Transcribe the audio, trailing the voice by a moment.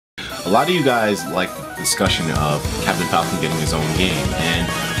a lot of you guys like the discussion of Captain Falcon getting his own game,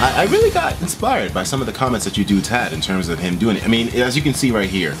 and I really got inspired by some of the comments that you dudes had in terms of him doing it. I mean, as you can see right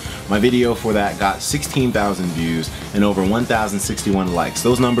here, my video for that got 16,000 views and over 1,061 likes.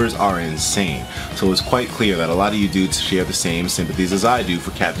 Those numbers are insane. So it's quite clear that a lot of you dudes share the same sympathies as I do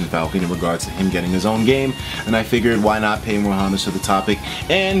for Captain Falcon in regards to him getting his own game, and I figured why not pay more homage to the topic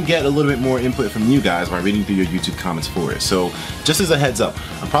and get a little bit more input from you guys by reading through your YouTube comments for it. So just as a heads up,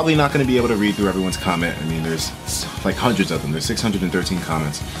 I'm probably not going to be able to read through everyone's comment. I mean, there's like hundreds of them. There's 613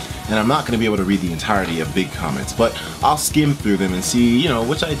 comments, and I'm not going to be able to read the entirety of big comments, but I'll skim through them and see, you know,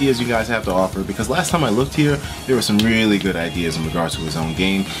 which ideas you guys have to offer, because last time I looked here, there were some really good ideas in regards to his own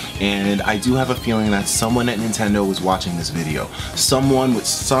game, and I do have a feeling that someone at Nintendo was watching this video. Someone with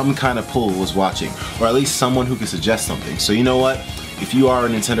some kind of pull was watching, or at least someone who could suggest something. So you know what? If you are a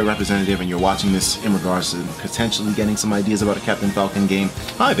Nintendo representative and you're watching this in regards to potentially getting some ideas about a Captain Falcon game,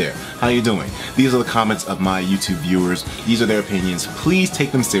 hi there, how you doing? These are the comments of my YouTube viewers. These are their opinions. Please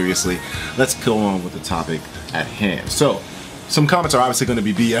take them seriously. Let's go on with the topic at hand. So, some comments are obviously going to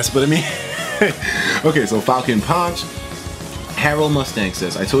be BS, but I mean, okay, so Falcon Punch. Harold Mustang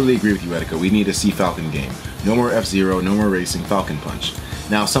says, I totally agree with you, Etika. We need a C Falcon game. No more F-Zero, no more racing, Falcon Punch.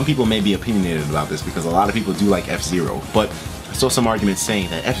 Now, some people may be opinionated about this because a lot of people do like F-Zero, but I saw some arguments saying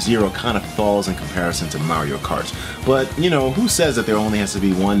that F-Zero kind of falls in comparison to Mario Kart. But, you know, who says that there only has to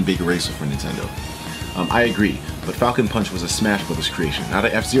be one big racer for Nintendo? I agree, but Falcon Punch was a Smash Brothers creation, not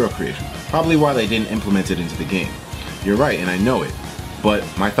an F-Zero creation. Probably why they didn't implement it into the game. You're right, and I know it. But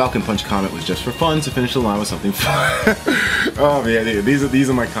my Falcon Punch comment was just for fun to finish the line with something fun. Oh man, these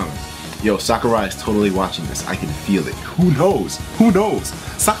are my comments. Yo, Sakurai is totally watching this. I can feel it. Who knows? Who knows?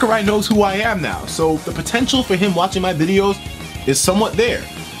 Sakurai knows who I am now, so the potential for him watching my videos is somewhat there,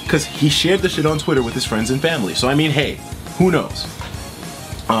 because he shared the shit on Twitter with his friends and family. So I mean, hey, who knows?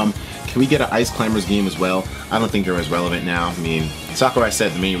 Can we get an Ice Climbers game as well? I don't think they're as relevant now. I mean, Sakurai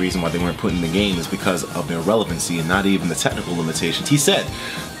said the main reason why they weren't put in the game is because of their relevancy and not even the technical limitations. He said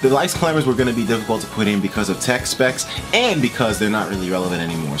the Ice Climbers were going to be difficult to put in because of tech specs and because they're not really relevant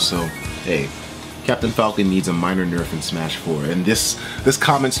anymore. So, hey, Captain Falcon needs a minor nerf in Smash 4. And this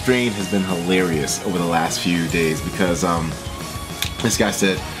comment strain has been hilarious over the last few days because this guy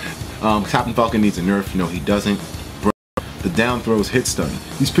said Captain Falcon needs a nerf. No, he doesn't. The down throws hit stun.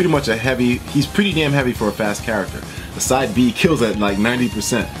 He's pretty damn heavy for a fast character. The side B kills at like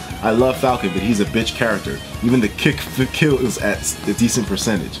 90%. I love Falcon, but he's a bitch character. Even the kick kill is at a decent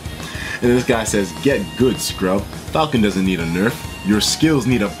percentage. And this guy says, get good, scrub. Falcon doesn't need a nerf. Your skills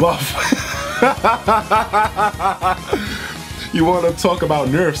need a buff. You want to talk about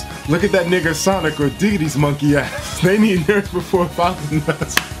nerfs? Look at that nigga Sonic or Diddy's monkey ass. They need nerfs before Falcon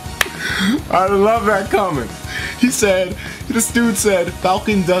does. I love that comment. He said, this dude said,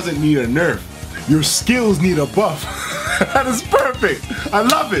 Falcon doesn't need a nerf. Your skills need a buff. That is perfect. I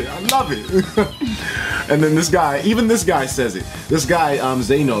love it. I love it. And then this guy, even this guy says it. This guy,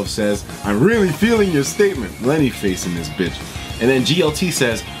 Zainov says, I'm really feeling your statement. Lenny facing this bitch. And then GLT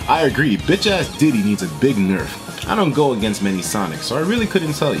says, I agree. Bitch ass Diddy needs a big nerf. I don't go against many Sonics, so I really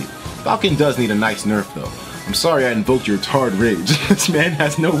couldn't tell you. Falcon does need a nice nerf though. I'm sorry I invoked your tard rage. This man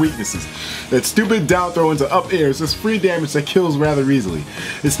has no weaknesses. That stupid down throw into up air is just free damage that kills rather easily.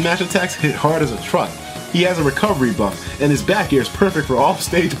 His smash attacks hit hard as a truck. He has a recovery buff, and his back air is perfect for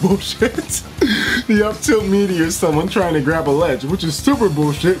off-stage bullshit. The up tilt meteor is someone trying to grab a ledge, which is super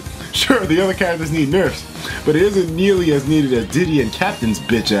bullshit. Sure, the other characters need nerfs, but it isn't nearly as needed as Diddy and Captain's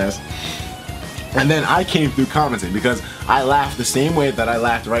bitch ass. And then I came through commenting because I laughed the same way that I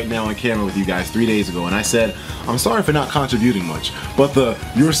laughed right now on camera with you guys 3 days ago, and I said, I'm sorry for not contributing much, but the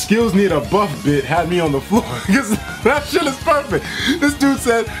your skills need a buff bit had me on the floor because that shit is perfect. This dude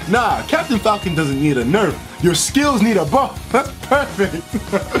said, nah, Captain Falcon doesn't need a nerf, your skills need a buff. That's perfect.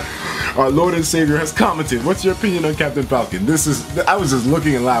 Our Lord and Savior has commented, what's your opinion on Captain Falcon? I was just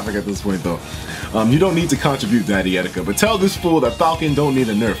looking and laughing at this point though. You don't need to contribute, Daddy Etika, but tell this fool that Falcon don't need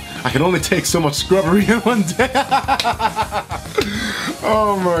a nerf. I can only take so much scrubbery in one day.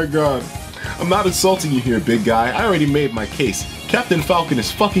 Oh my god. I'm not insulting you here, big guy. I already made my case. Captain Falcon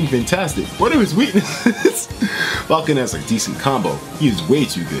is fucking fantastic. What are his weaknesses? Falcon has a decent combo. He is way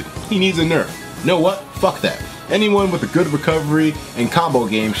too good. He needs a nerf. Know what? Fuck that. Anyone with a good recovery and combo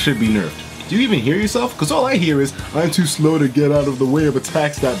game should be nerfed. Do you even hear yourself? Because all I hear is, I'm too slow to get out of the way of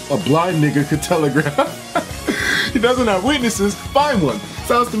attacks that a blind nigga could telegraph. He doesn't have weaknesses, find one.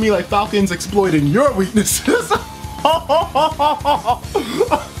 Sounds to me like Falcon's exploiting your weaknesses.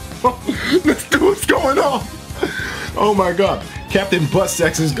 This dude's going on. Oh my god. Captain Butt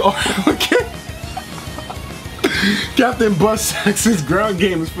Sex is going. Okay. Captain Bus Sax's ground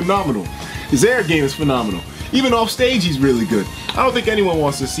game is phenomenal. His air game is phenomenal. Even off stage, he's really good. I don't think anyone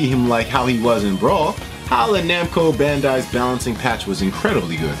wants to see him like how he was in Brawl. Howl and Namco Bandai's balancing patch was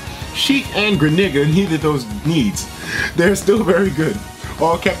incredibly good. Sheik and Greninja needed those needs. They're still very good.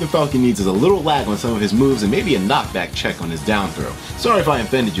 All Captain Falcon needs is a little lag on some of his moves and maybe a knockback check on his down throw. Sorry if I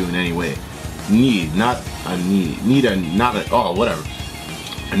offended you in any way. Not a oh, whatever.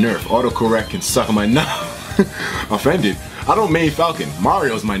 A nerf. Autocorrect can suck on my nut. Offended? I don't main Falcon.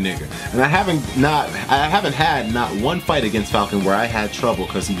 Mario's my nigga. And I haven't had not one fight against Falcon where I had trouble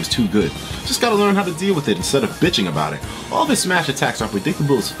because he was too good. Just gotta learn how to deal with it instead of bitching about it. All of his smash attacks are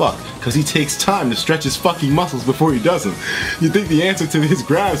predictable as fuck because he takes time to stretch his fucking muscles before he does them. You'd think the answer to his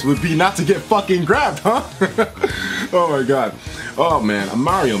grabs would be not to get fucking grabbed, huh? Oh my god. Oh man, a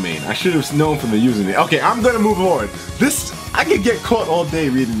Mario main. I should have known from the username. Okay, I'm gonna move on. I could get caught all day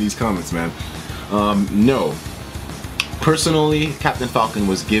reading these comments, man. No. Personally, Captain Falcon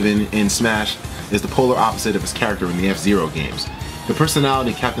was given in Smash is the polar opposite of his character in the F-Zero games. The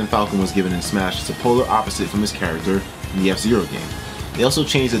personality Captain Falcon was given in Smash is the polar opposite from his character in the F-Zero game. They also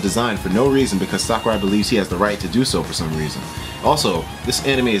changed the design for no reason because Sakurai believes he has the right to do so for some reason. Also, this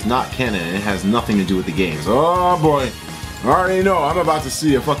anime is not canon and it has nothing to do with the games. Oh boy, I already know, I'm about to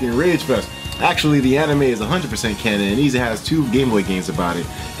see a fucking rage fest. Actually, the anime is 100% canon and even has 2 Game Boy games about it.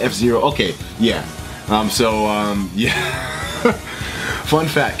 F-Zero, okay, yeah. Yeah. Fun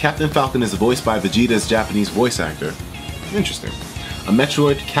fact, Captain Falcon is voiced by Vegeta's Japanese voice actor. Interesting. A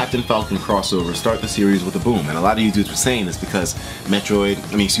Metroid Captain Falcon crossover start the series with a boom, and a lot of you dudes were saying this because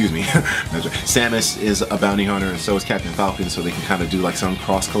Samus is a bounty hunter and so is Captain Falcon, so they can kind of do like some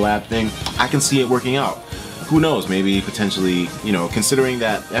cross collab thing. I can see it working out. Who knows, maybe potentially, you know, considering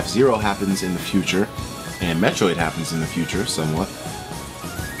that F-Zero happens in the future and Metroid happens in the future somewhat,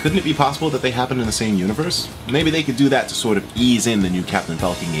 couldn't it be possible that they happen in the same universe? Maybe they could do that to sort of ease in the new Captain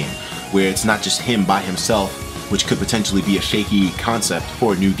Falcon game, where it's not just him by himself, which could potentially be a shaky concept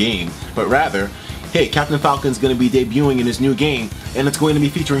for a new game, but rather, hey, Captain Falcon's going to be debuting in his new game, and it's going to be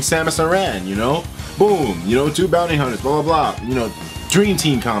featuring Samus Aran, you know? Boom, you know, 2 bounty hunters, blah blah blah, you know, dream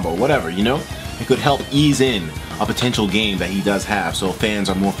team combo, whatever, you know? It could help ease in a potential game that he does have so fans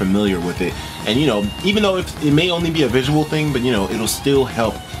are more familiar with it. And you know, even though it may only be a visual thing, but you know, it'll still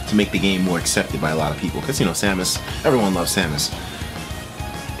help to make the game more accepted by a lot of people. Because you know, Samus, everyone loves Samus.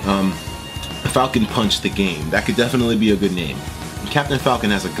 Falcon Punch the game. That could definitely be a good name. Captain Falcon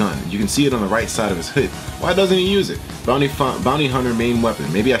has a gun. You can see it on the right side of his hip. Why doesn't he use it? Bounty hunter main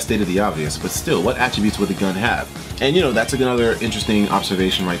weapon. Maybe I stated the obvious, but still, what attributes would the gun have? And you know, that's another interesting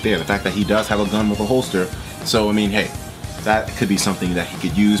observation right there. The fact that he does have a gun with a holster. So I mean, hey, that could be something that he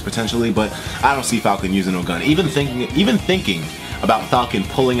could use potentially, but I don't see Falcon using no gun. Even thinking about Falcon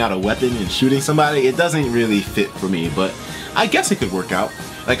pulling out a weapon and shooting somebody, it doesn't really fit for me, but I guess it could work out.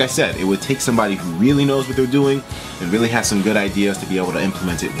 Like I said, it would take somebody who really knows what they're doing and really has some good ideas to be able to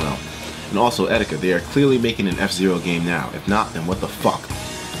implement it well. And also Etika, they are clearly making an F-Zero game now. If not, then what the fuck?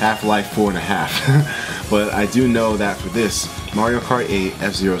 Half-Life 4.5. But I do know that for this, Mario Kart 8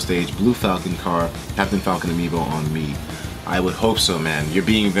 F-Zero stage, Blue Falcon car, Captain Falcon amiibo on Mii. I would hope so, man. You're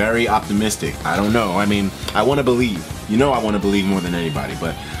being very optimistic. I don't know. I mean, I want to believe. You know I want to believe more than anybody,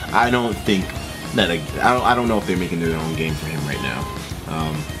 but I don't think that I don't know if they're making their own game for him right now.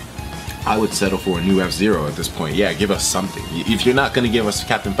 I would settle for a new F-Zero at this point. Yeah, give us something. If you're not going to give us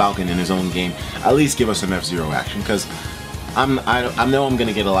Captain Falcon in his own game, at least give us some F-Zero action, because I know I'm going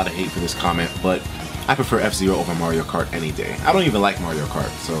to get a lot of hate for this comment, but I prefer F-Zero over Mario Kart any day. I don't even like Mario Kart,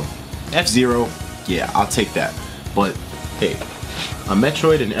 so F-Zero, yeah, I'll take that. But hey, a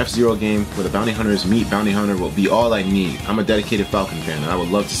Metroid and F-Zero game where the bounty hunters meet bounty hunter will be all I need. I'm a dedicated Falcon fan, and I would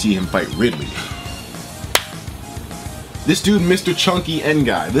love to see him fight Ridley. This dude, Mr. Chunky N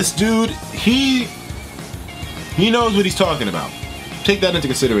guy. This dude, he knows what he's talking about. Take that into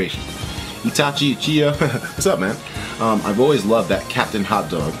consideration. Itachi Chia, what's up, man? I've always loved that Captain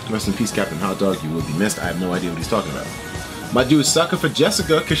Hot Dog. Rest in peace, Captain Hot Dog. You will be missed. I have no idea what he's talking about. My dude, sucker for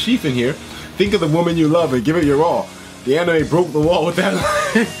Jessica Kashif in here. Think of the woman you love and give it your all. The anime broke the wall with that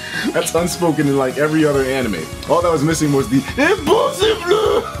line. That's unspoken in like every other anime. All that was missing was the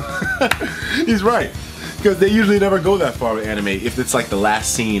impossible. He's right. Because they usually never go that far with anime. If it's like the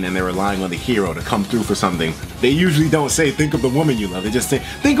last scene and they're relying on the hero to come through for something, they usually don't say, think of the woman you love. They just say,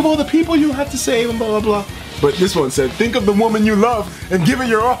 think of all the people you have to save and blah, blah, blah. But this one said, think of the woman you love and give it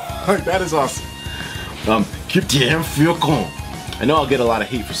your all. Like, that is awesome. Keep damn Falcon. I know I'll get a lot of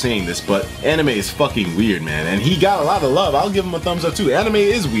hate for saying this, but anime is fucking weird, man. And he got a lot of love. I'll give him a thumbs up too. Anime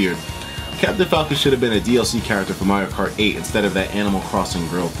is weird. Captain Falcon should have been a DLC character for Mario Kart 8 instead of that Animal Crossing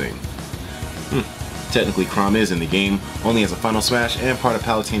girl thing. Technically, Chrom is in the game, only as a final smash, and part of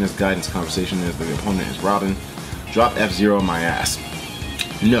Palutena's guidance conversation is the opponent is Robin. Drop F-Zero my ass.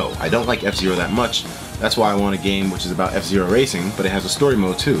 No, I don't like F-Zero that much. That's why I want a game which is about F-Zero racing, but it has a story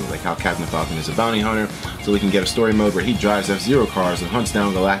mode too, like how Captain Falcon is a bounty hunter, so we can get a story mode where he drives F-Zero cars and hunts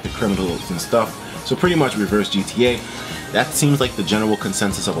down galactic criminals and stuff. So pretty much reverse GTA. That seems like the general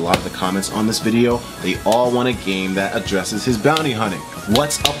consensus of a lot of the comments on this video. They all want a game that addresses his bounty hunting.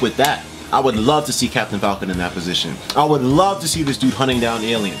 What's up with that? I would love to see Captain Falcon in that position. I would love to see this dude hunting down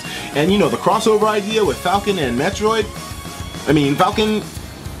aliens. And you know, the crossover idea with Falcon and Metroid, I mean, Falcon,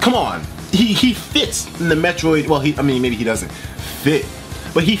 come on. He fits in the Metroid, well, I mean, maybe he doesn't fit,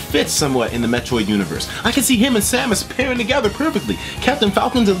 but he fits somewhat in the Metroid universe. I can see him and Samus pairing together perfectly. Captain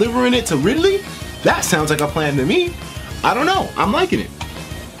Falcon delivering it to Ridley? That sounds like a plan to me. I don't know, I'm liking it.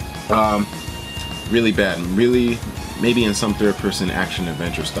 Really bad, really, maybe in some third-person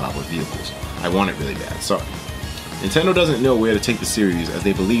action-adventure style with vehicles. I want it really bad, sorry. Nintendo doesn't know where to take the series as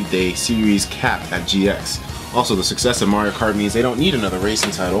they believe they series capped at GX. Also, the success of Mario Kart means they don't need another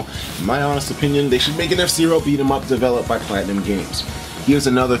racing title. In my honest opinion, they should make an F-Zero beat-em-up developed by Platinum Games. Here's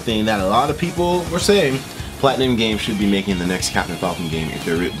another thing that a lot of people were saying. Platinum Games should be making the next Captain Falcon game if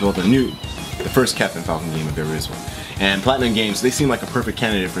they're the first Captain Falcon game if there is one. And Platinum Games, they seem like a perfect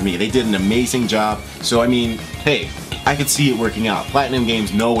candidate for me. They did an amazing job, so I mean, hey, I could see it working out. Platinum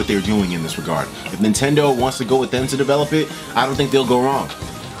Games know what they're doing in this regard. If Nintendo wants to go with them to develop it, I don't think they'll go wrong.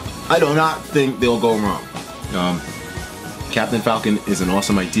 I do not think they'll go wrong. Captain Falcon is an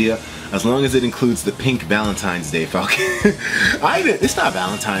awesome idea, as long as it includes the pink Valentine's Day Falcon. It's not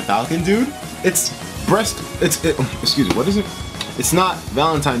Valentine Falcon, dude. It's excuse me, what is it? It's not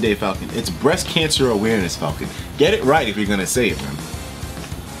Valentine Day Falcon. It's Breast Cancer Awareness Falcon. Get it right if you're gonna say it, man.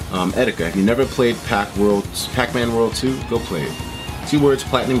 Etika, if you never played Pac-Man World 2, go play it. 2 words,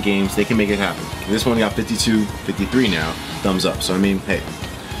 Platinum Games, they can make it happen. This one got 52, 53 now, thumbs up. So I mean, hey.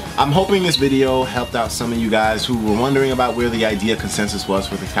 I'm hoping this video helped out some of you guys who were wondering about where the idea consensus was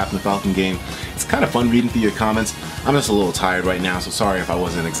for the Captain Falcon game. It's kind of fun reading through your comments. I'm just a little tired right now, so sorry if I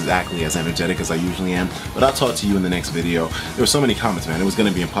wasn't exactly as energetic as I usually am, but I'll talk to you in the next video. There were so many comments, man, it was going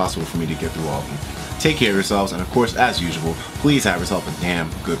to be impossible for me to get through all of them. Take care of yourselves, and of course, as usual, please have yourself a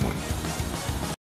damn good one.